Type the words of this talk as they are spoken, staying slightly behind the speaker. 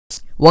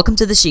Welcome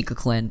to the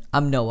SheikaKlan.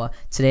 I'm Noah.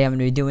 Today I'm going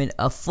to be doing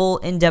a full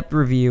in-depth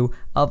review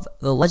of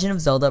The Legend of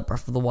Zelda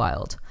Breath of the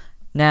Wild.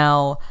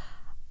 Now,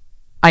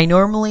 I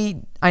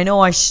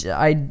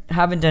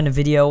haven't done a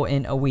video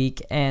in a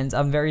week, and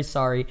I'm very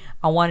sorry.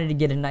 I wanted to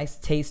get a nice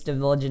taste of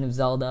The Legend of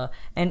Zelda,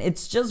 and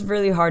it's just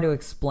really hard to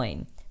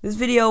explain. This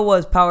video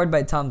was powered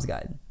by Tom's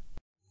Guide.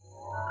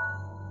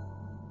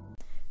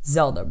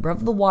 Zelda Breath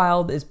of the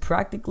Wild is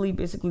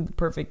basically the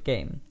perfect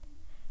game.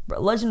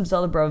 Legend of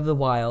Zelda Breath of the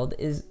Wild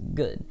is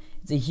good.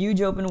 It's a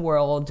huge open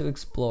world to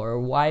explore,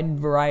 a wide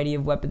variety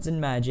of weapons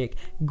and magic,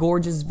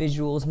 gorgeous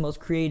visuals,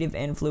 most creative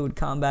and fluid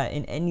combat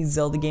in any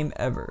Zelda game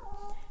ever.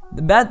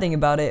 The bad thing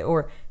about it,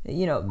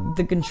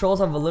 the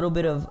controls have a little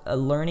bit of a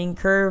learning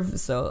curve,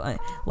 so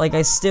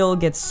I still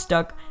get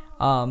stuck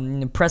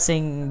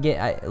pressing,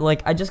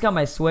 I just got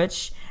my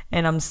Switch,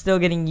 and I'm still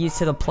getting used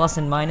to the plus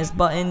and minus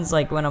buttons,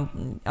 like when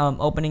I'm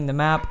opening the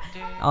map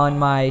on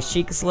my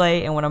Sheik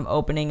sleigh and when I'm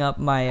opening up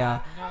my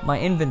my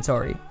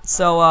inventory.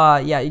 So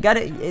yeah,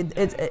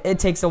 it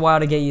takes a while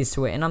to get used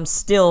to it, and I'm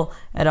still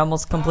at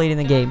almost completing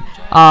the game.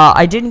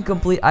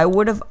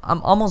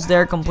 I'm almost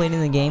there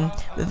completing the game.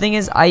 The thing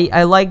is,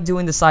 I like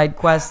doing the side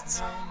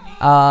quests.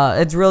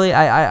 It's really,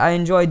 I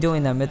enjoy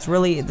doing them. It's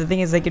really, the thing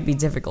is, they could be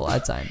difficult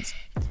at times.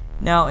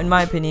 Now, in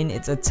my opinion,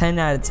 it's a 10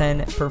 out of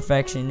 10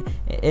 perfection,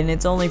 and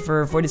it's only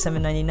for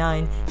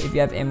 $47.99 if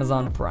you have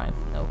Amazon Prime.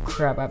 Oh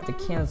crap, I have to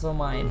cancel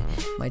my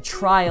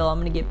trial. I'm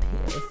gonna get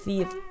paid a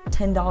fee of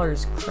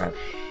 $10. Crap,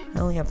 I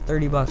only have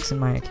 30 bucks in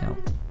my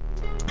account.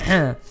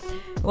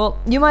 Well,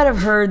 you might have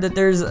heard that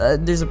there's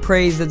a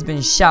praise that's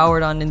been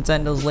showered on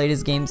Nintendo's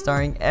latest game,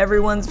 starring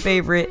everyone's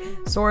favorite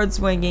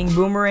sword-swinging,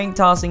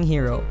 boomerang-tossing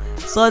hero.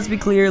 So let's be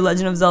clear,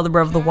 Legend of Zelda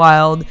Breath of the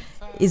Wild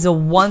is a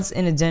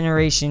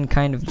once-in-a-generation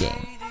kind of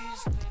game.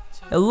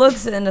 It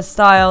looks in a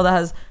style that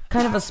has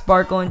kind of a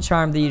sparkle and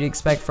charm that you'd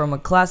expect from a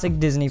classic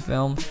Disney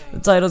film. The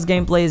title's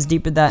gameplay is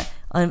deeper than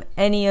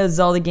any of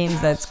Zelda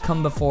games that's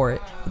come before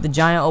it. With a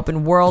giant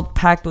open world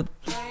packed with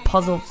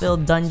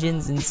puzzle-filled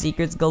dungeons and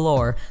secrets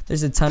galore,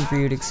 there's a ton for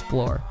you to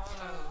explore.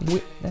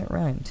 That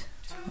rhymed.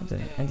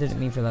 I didn't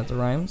mean for that to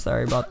rhyme.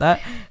 Sorry about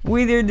that.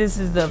 Whether this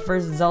is the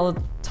first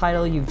Zelda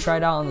title you've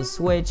tried out on the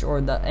Switch, or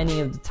any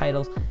of the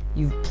titles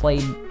you've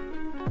played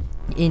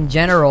in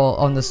general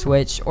on the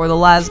Switch, or the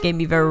last game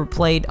you've ever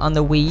played on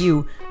the Wii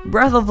U,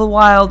 Breath of the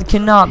Wild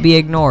cannot be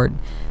ignored.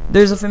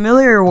 There's a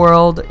familiar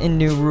world and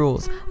new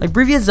rules. Like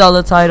previous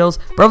Zelda titles,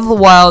 Breath of the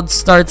Wild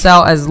starts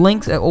out as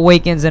Link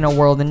awakens in a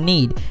world in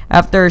need.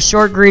 After a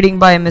short greeting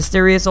by a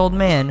mysterious old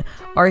man,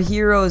 our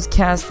hero is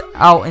cast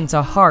out into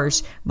a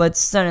harsh but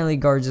stunningly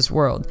gorgeous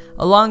world.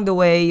 Along the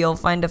way, you'll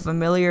find a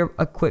familiar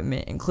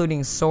equipment,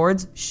 including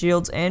swords,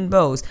 shields, and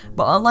bows,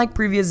 but unlike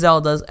previous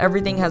Zeldas,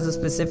 everything has a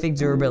specific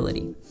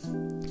durability.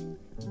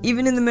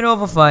 Even in the middle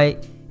of a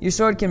fight, your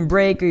sword can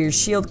break or your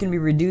shield can be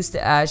reduced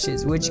to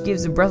ashes, which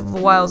gives the Breath of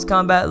the Wild's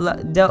combat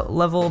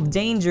level of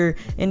danger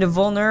and the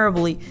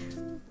vulnerability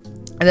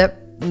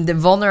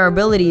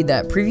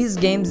that previous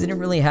games didn't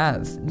really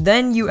have.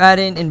 Then you add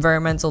in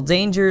environmental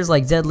dangers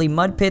like deadly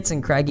mud pits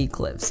and craggy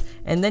cliffs,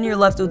 and then you're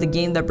left with a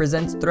game that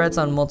presents threats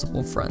on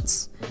multiple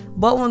fronts.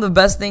 But one of the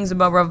best things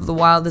about Breath of the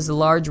Wild is the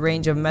large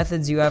range of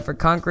methods you have for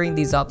conquering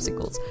these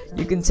obstacles.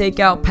 You can take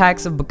out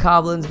packs of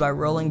bokoblins by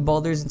rolling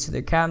boulders into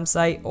their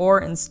campsite,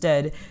 or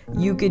instead,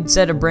 you could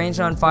set a branch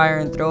on fire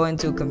and throw it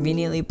into a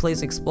conveniently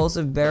placed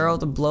explosive barrel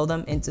to blow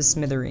them into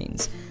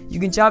smithereens. You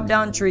can chop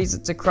down trees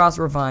to cross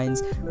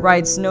ravines,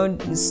 ride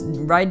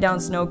down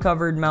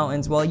snow-covered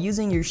mountains while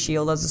using your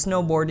shield as a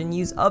snowboard, and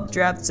use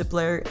updrafts to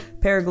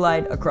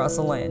paraglide across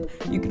the land.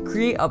 You could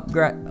create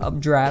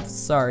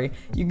updrafts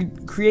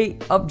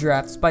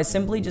by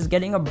simply just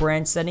getting a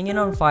branch, setting it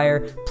on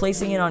fire,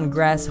 placing it on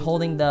grass,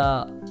 holding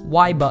the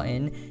Y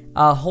button,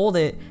 hold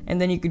it,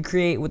 and then you could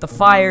create with a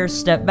fire,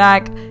 step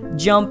back,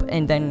 jump,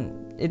 and then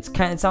it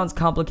sounds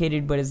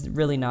complicated, but it's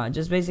really not.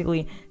 Just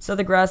basically set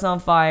the grass on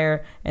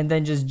fire and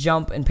then just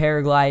jump and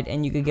paraglide,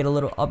 and you could get a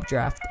little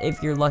updraft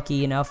if you're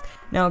lucky enough.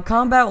 Now,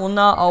 combat will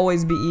not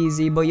always be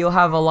easy, but you'll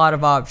have a lot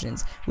of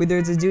options, whether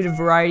it's due to a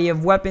variety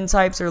of weapon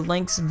types or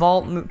Link's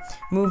vault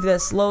move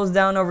that slows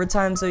down over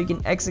time so you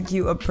can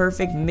execute a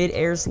perfect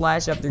mid-air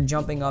slash after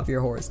jumping off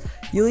your horse.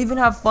 You'll even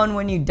have fun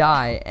when you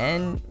die,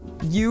 and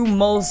you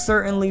most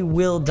certainly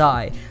will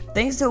die,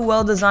 thanks to a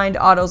well-designed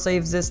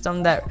autosave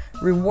system that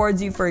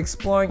rewards you for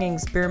exploring and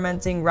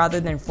experimenting rather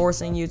than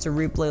forcing you to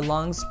replay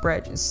long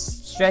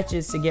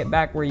stretches to get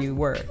back where you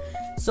were.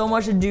 So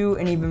much to do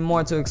and even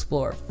more to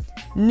explore.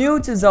 New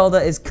to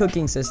Zelda is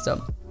cooking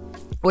system,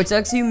 which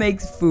lets you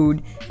make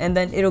food, and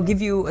then it'll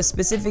give you a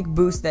specific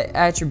boost that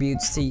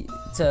attributes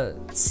to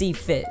see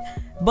fit.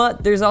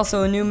 But there's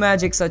also a new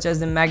magic such as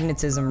the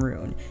magnetism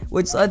rune,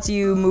 which lets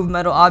you move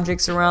metal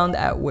objects around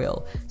at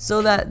will,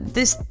 so that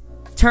this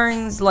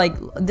turns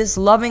this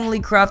lovingly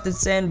crafted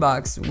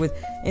sandbox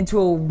into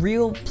a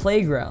real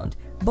playground.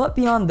 But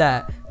beyond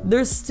that,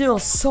 there's still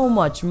so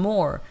much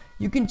more.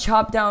 You can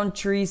chop down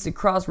trees to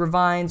cross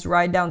ravines,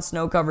 ride down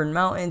snow-covered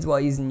mountains while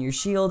using your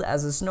shield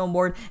as a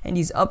snowboard, and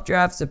use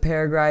updrafts to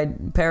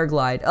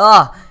paraglide.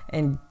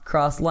 and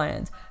cross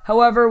lands.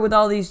 However, with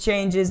all these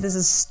changes, this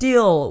is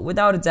still,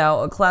 without a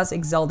doubt, a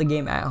classic Zelda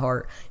game at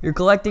heart. You're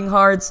collecting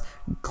hearts,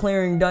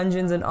 clearing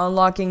dungeons, and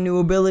unlocking new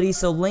abilities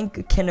so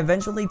Link can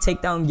eventually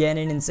take down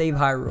Ganon and save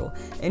Hyrule.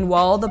 And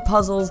while the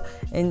puzzles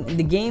and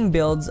the game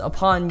builds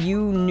upon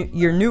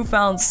your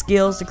newfound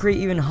skills to create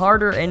even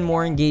harder and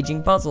more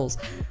engaging puzzles.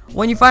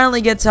 When you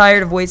finally get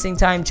tired of wasting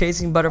time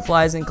chasing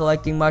butterflies and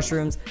collecting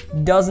mushrooms,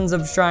 dozens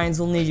of shrines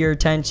will need your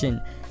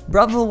attention.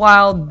 Breath of the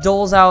Wild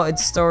doles out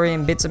its story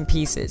in bits and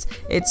pieces.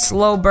 It's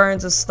slow burn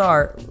to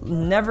start,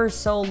 never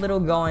so little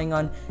going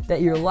on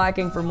that you're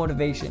lacking for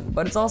motivation,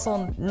 but it's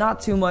also not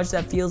too much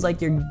that feels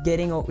like you're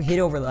getting hit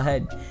over the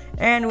head.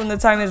 And when the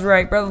time is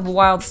right, Breath of the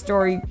Wild's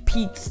story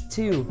peaks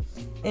too,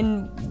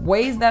 in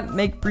ways that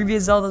make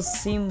previous Zeldas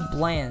seem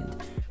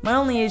bland. My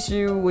only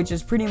issue, which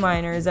is pretty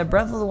minor, is that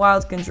Breath of the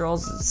Wild's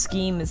controls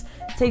scheme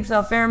takes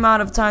a fair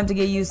amount of time to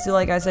get used to,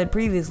 like I said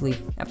previously.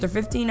 After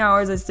 15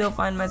 hours, I still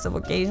find myself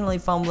occasionally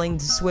fumbling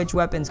to switch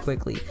weapons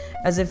quickly,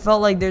 as it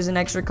felt like there's an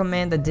extra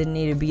command that didn't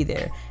need to be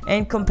there.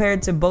 And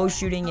compared to bow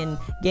shooting in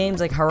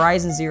games like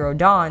Horizon Zero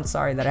Dawn,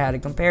 sorry that I had to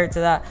compare it to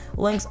that,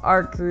 Link's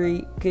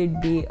archery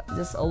could be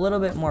just a little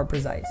bit more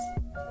precise.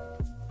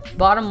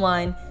 Bottom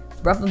line,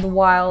 Breath of the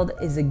Wild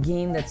is a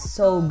game that's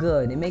so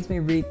good, it makes me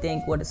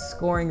rethink what a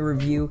scoring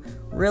review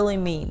really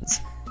means.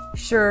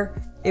 Sure,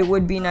 it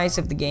would be nice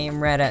if the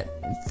game ran at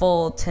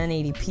full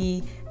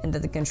 1080p and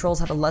that the controls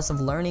had a less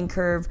of learning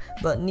curve,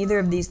 but neither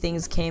of these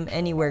things came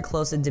anywhere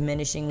close to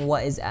diminishing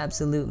what is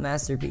absolute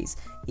masterpiece,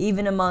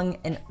 even among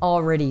an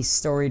already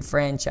storied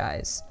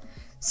franchise.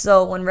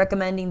 So when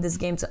recommending this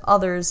game to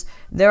others,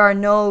 there are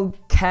no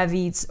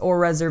caveats or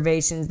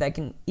reservations that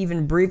can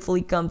even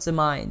briefly come to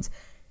mind.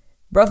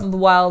 Breath of the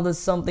Wild is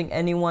something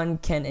anyone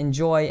can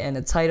enjoy and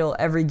a title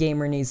every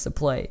gamer needs to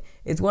play.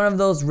 It's one of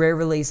those rare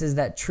releases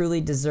that truly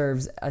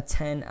deserves a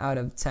 10 out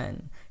of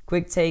 10.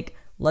 Quick take,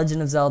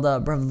 Legend of Zelda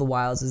Breath of the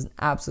Wild is an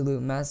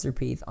absolute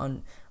masterpiece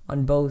on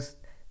both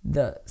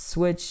the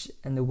Switch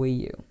and the Wii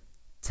U.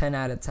 10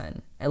 out of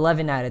 10.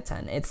 11 out of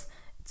 10. It's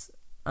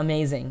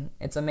amazing.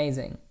 It's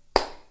amazing.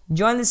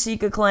 Join the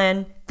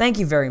SheikaKlan. Thank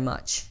you very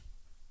much.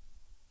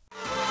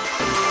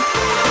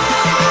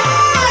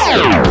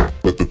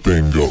 Let the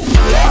thing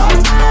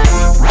go.